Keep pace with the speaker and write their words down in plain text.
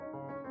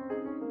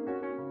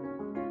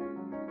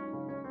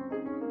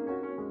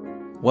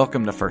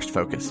Welcome to First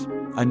Focus,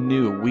 a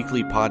new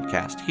weekly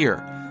podcast here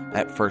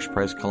at First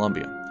Pres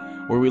Columbia,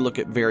 where we look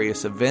at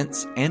various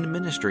events and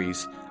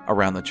ministries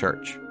around the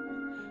church.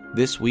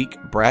 This week,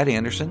 Brad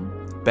Anderson,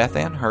 Beth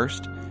Ann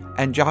Hurst,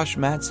 and Josh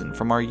Madsen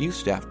from our youth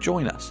staff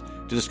join us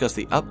to discuss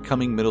the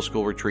upcoming middle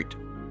school retreat.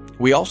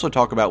 We also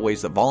talk about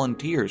ways that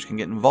volunteers can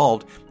get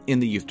involved in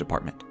the youth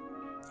department.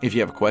 If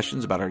you have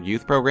questions about our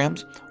youth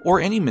programs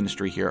or any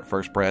ministry here at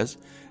First Pres,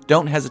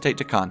 don't hesitate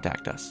to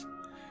contact us.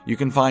 You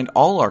can find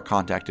all our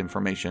contact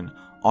information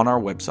on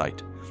our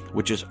website,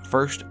 which is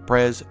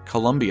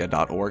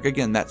firstprescolumbia.org.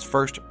 Again, that's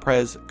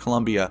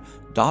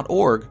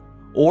firstprescolumbia.org,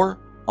 or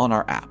on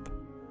our app.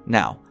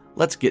 Now,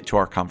 let's get to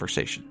our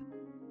conversation.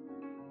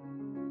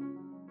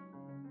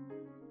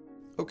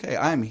 Okay,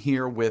 I'm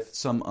here with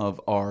some of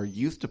our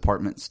youth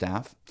department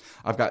staff.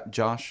 I've got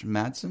Josh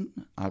Madsen,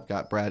 I've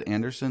got Brad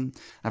Anderson,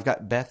 I've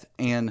got Beth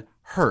Ann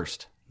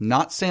Hurst,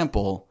 not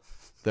Sample,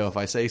 though if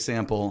I say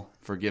Sample,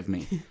 forgive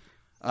me.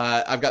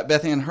 I've got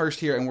Beth Ann Hurst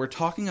here, and we're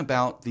talking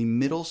about the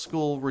middle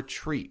school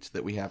retreat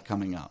that we have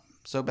coming up.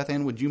 So, Beth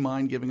Ann, would you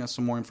mind giving us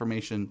some more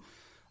information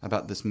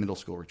about this middle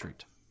school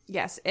retreat?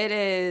 Yes, it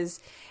is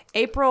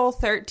April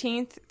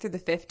 13th through the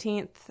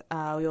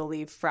 15th. We will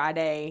leave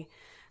Friday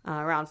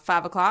around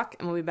 5 o'clock,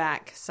 and we'll be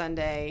back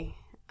Sunday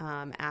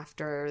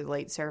after the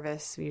late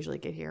service. We usually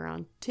get here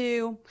around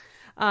 2.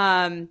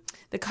 The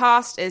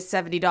cost is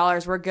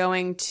 $70. We're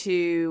going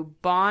to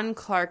Bon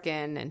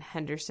Clarken in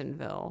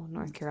Hendersonville,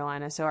 North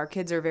Carolina. So our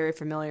kids are very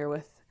familiar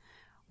with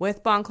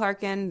Bon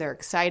Clarken. They're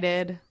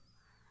excited.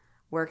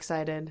 We're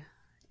excited.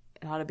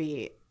 It ought to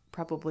be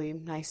probably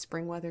nice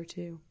spring weather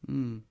too.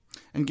 And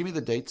give me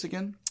the dates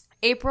again.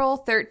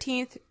 April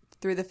 13th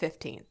through the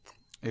 15th.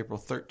 April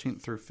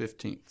 13th through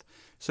 15th.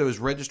 So is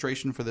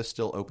registration for this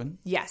still open?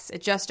 Yes,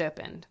 it just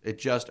opened. It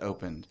just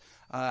opened.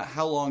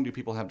 How long do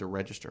people have to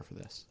register for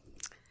this?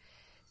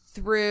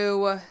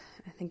 Through, I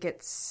think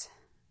it's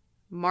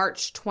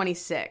March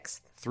 26th.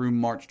 Through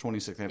March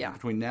 26th. They have Yeah.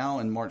 Between now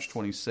and March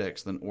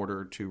 26th, in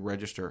order to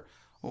register,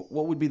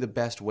 what would be the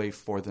best way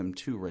for them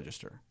to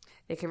register?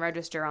 They can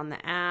register on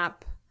the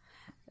app.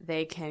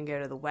 They can go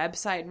to the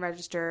website and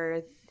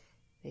register.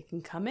 They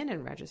can come in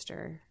and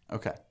register.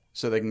 Okay.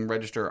 So they can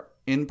register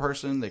in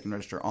person, they can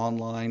register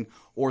online,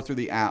 or through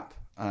the app.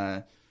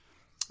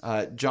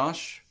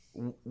 Josh,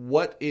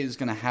 what is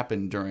going to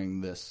happen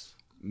during this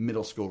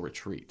middle school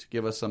retreat?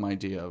 Give us some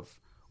idea of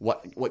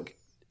what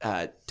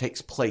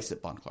takes place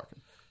at Bon Clarken.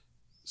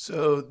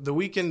 So the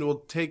weekend will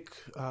take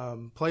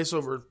place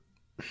over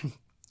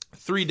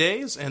 3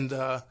 days, and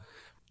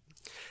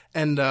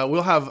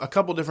we'll have a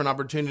couple different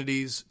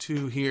opportunities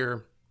to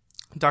hear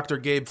Dr.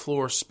 Gabe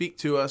Floor speak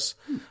to us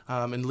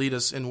and lead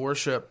us in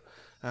worship.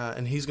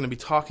 And he's going to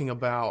be talking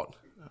about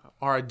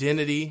our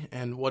identity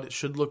and what it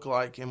should look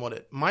like and what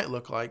it might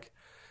look like.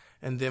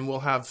 And then we'll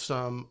have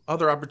some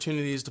other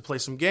opportunities to play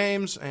some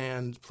games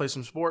and play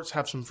some sports,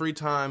 have some free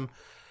time,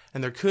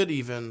 and there could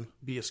even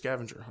be a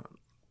scavenger hunt.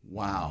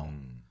 Wow.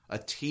 A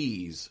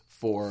tease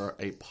for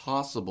a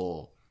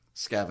possible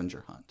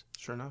scavenger hunt.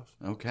 Sure enough.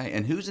 Okay.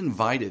 And who's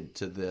invited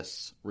to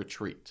this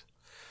retreat?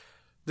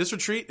 This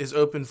retreat is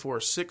open for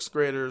 6th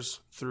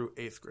graders through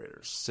 8th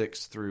graders.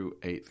 6th through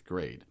 8th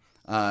grade.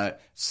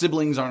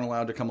 Siblings aren't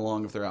allowed to come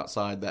along if they're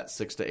outside that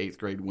 6th to 8th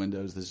grade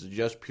windows. This is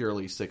just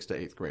purely 6th to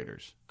 8th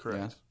graders.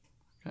 Correct. Yes?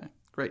 Okay,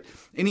 great.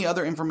 Any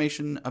other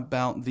information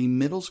about the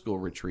middle school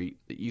retreat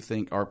that you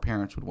think our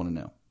parents would want to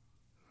know?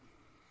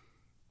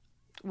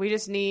 We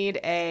just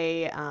need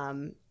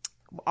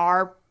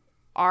our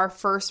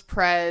First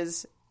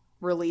Pres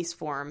release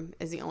form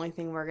is the only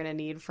thing we're going to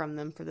need from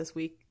them for this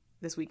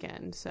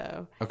weekend.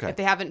 So if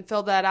they haven't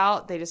filled that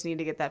out, they just need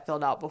to get that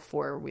filled out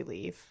before we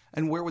leave.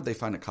 And where would they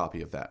find a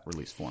copy of that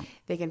release form?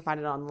 They can find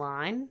it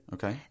online.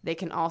 Okay. They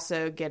can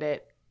also get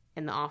it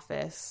in the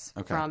office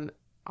from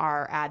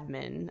our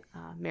admin,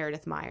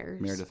 Meredith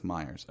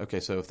Myers. Okay,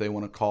 so if they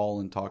want to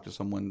call and talk to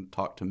someone,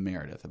 talk to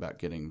Meredith about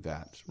getting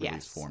that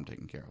release form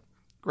taken care of.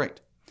 Great.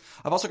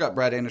 I've also got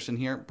Brad Anderson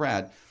here.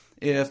 Brad,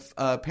 if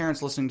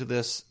parents listening to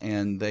this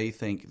and they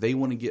think they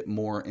want to get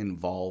more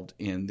involved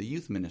in the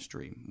youth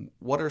ministry,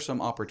 what are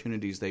some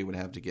opportunities they would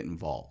have to get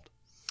involved?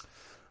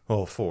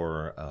 Well,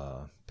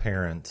 for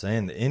parents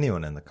and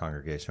anyone in the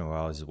congregation, we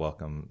always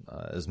welcome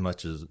as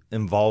much as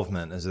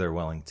involvement as they're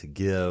willing to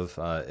give.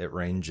 It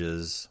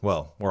ranges,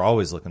 well, we're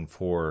always looking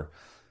for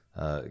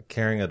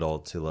caring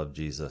adults who love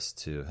Jesus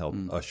to help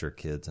usher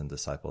kids and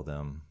disciple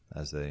them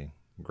as they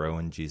grow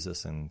in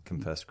Jesus and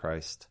confess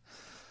Christ.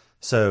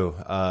 So,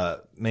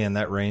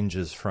 that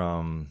ranges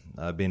from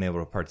being able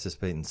to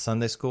participate in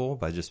Sunday school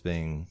by just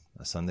being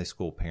a Sunday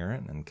school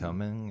parent and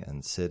coming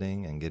and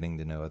sitting and getting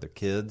to know other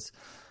kids.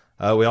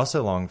 We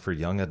also long for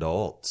young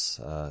adults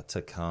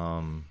to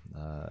come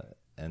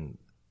and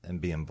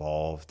be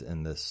involved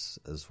in this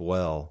as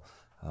well.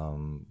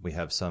 We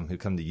have some who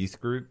come to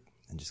youth group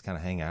and just kind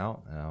of hang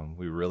out.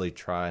 We really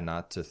try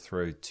not to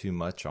throw too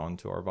much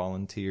onto our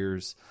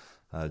volunteers,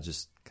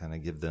 just kind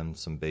of give them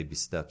some baby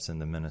steps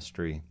into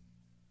ministry.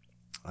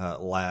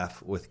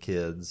 Laugh with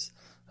kids,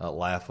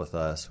 laugh with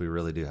us. We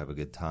really do have a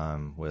good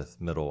time with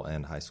middle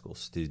and high school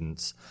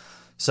students.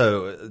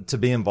 So to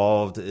be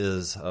involved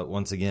is,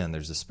 once again,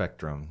 there's a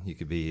spectrum. You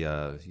could be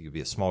a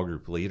small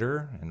group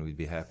leader, and we'd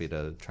be happy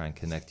to try and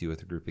connect you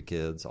with a group of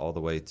kids, all the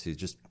way to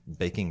just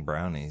baking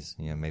brownies.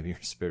 Maybe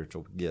your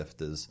spiritual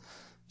gift is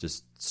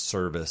just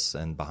service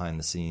and behind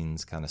the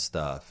scenes kind of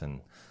stuff.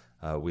 And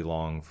we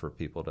long for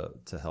people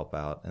to help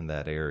out in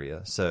that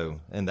area.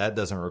 So, and that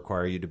doesn't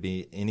require you to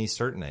be any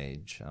certain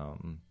age.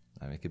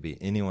 It could be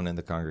anyone in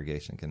the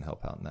congregation can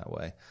help out in that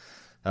way.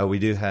 We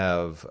do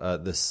have,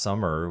 this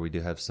summer, we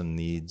do have some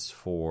needs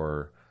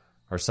for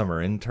our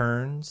summer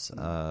interns.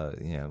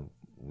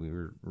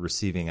 We're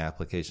receiving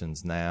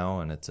applications now,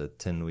 and it's a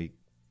 10-week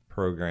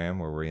program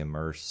where we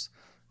immerse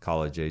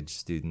college-age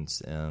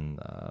students in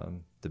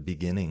the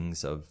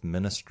beginnings of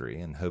ministry,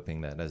 and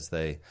hoping that as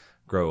they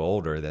grow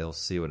older, they'll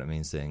see what it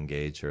means to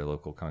engage their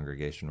local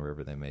congregation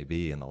wherever they may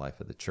be in the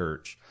life of the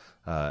church.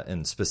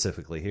 And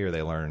specifically here,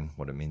 they learn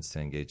what it means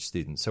to engage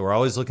students. So we're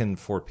always looking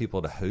for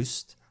people to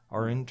host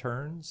our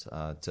interns,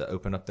 to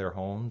open up their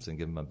homes and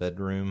give them a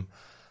bedroom,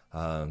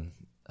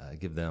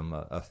 give them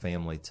a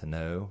family to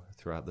know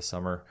throughout the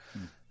summer.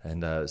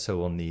 And so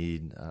we'll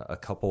need a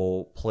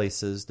couple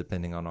places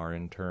depending on our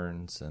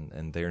interns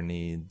and their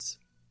needs.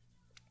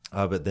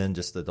 But then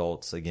just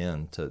adults,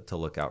 again, to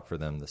look out for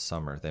them this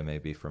summer. They may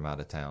be from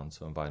out of town,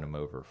 so invite them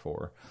over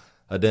for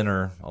a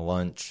dinner, a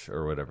lunch,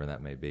 or whatever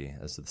that may be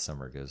as the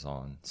summer goes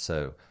on.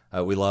 So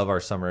we love our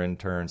summer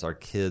interns. Our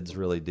kids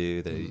really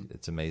do.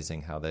 It's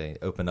amazing how they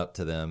open up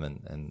to them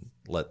and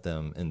let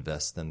them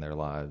invest in their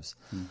lives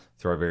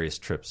through our various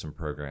trips and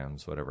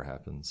programs, whatever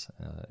happens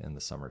in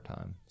the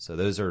summertime. So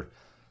those are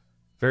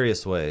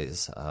various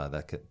ways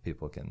that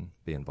people can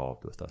be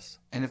involved with us.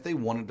 And if they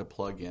wanted to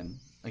plug in,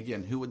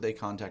 again, who would they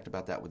contact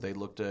about that? Would they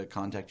look to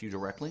contact you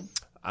directly?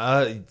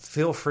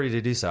 Feel free to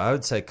do so. I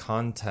would say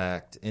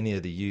contact any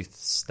of the youth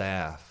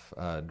staff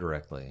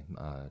directly,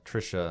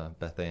 Tricia,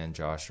 Beth Ann,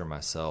 Josh, or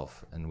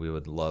myself, and we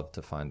would love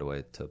to find a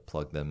way to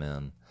plug them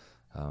in,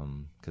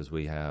 because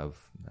we have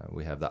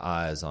the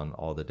eyes on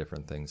all the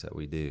different things that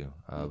we do.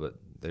 But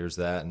there's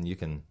that, and you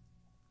can,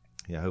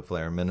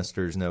 hopefully our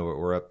ministers know what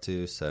we're up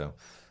to, so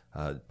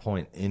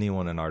point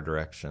anyone in our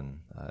direction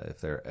if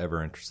they're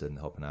ever interested in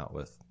helping out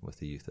with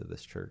the youth of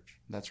this church.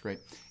 That's great.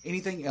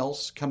 Anything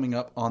else coming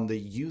up on the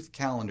youth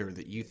calendar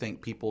that you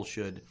think people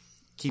should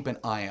keep an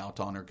eye out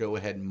on or go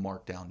ahead and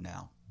mark down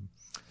now?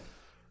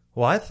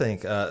 Well, I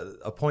think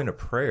a point of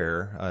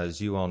prayer,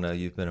 as you all know,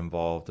 you've been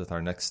involved with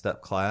our Next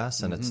Step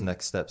class, and it's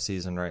Next Step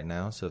season right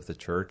now. So if the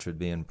church would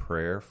be in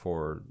prayer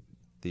for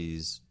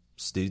these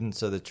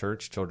students of the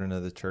church, children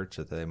of the church,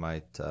 that they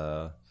might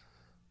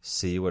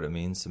see what it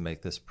means to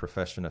make this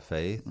profession of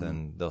faith,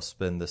 and they'll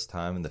spend this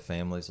time, and the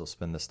families will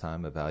spend this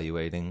time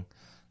evaluating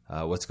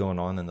what's going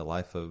on in the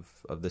life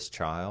of this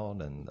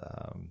child, and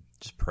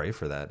just pray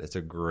for that. It's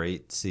a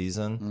great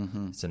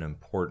season. It's an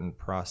important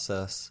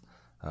process.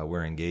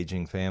 We're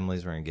engaging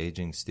families, we're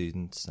engaging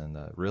students, and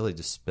really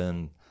just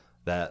spend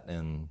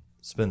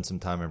some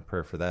time in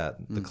prayer for that.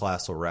 The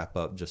class will wrap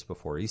up just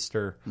before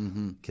Easter.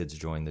 Kids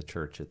join the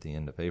church at the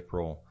end of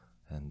April,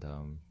 and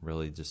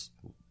really just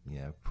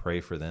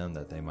pray for them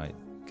that they might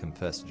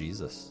confess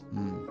Jesus.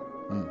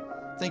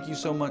 Thank you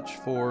so much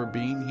for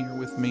being here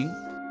with me.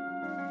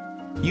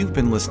 You've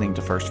been listening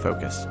to First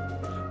Focus.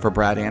 For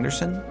Brad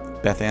Anderson,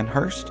 Beth Ann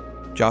Hurst,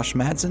 Josh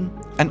Madsen,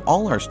 and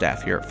all our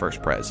staff here at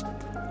First Pres,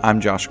 I'm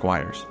Josh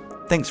Squires.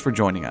 Thanks for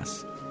joining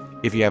us.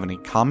 If you have any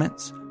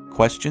comments,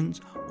 questions,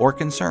 or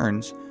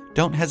concerns,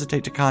 don't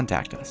hesitate to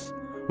contact us.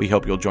 We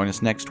hope you'll join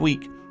us next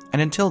week,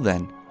 and until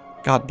then,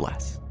 God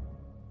bless.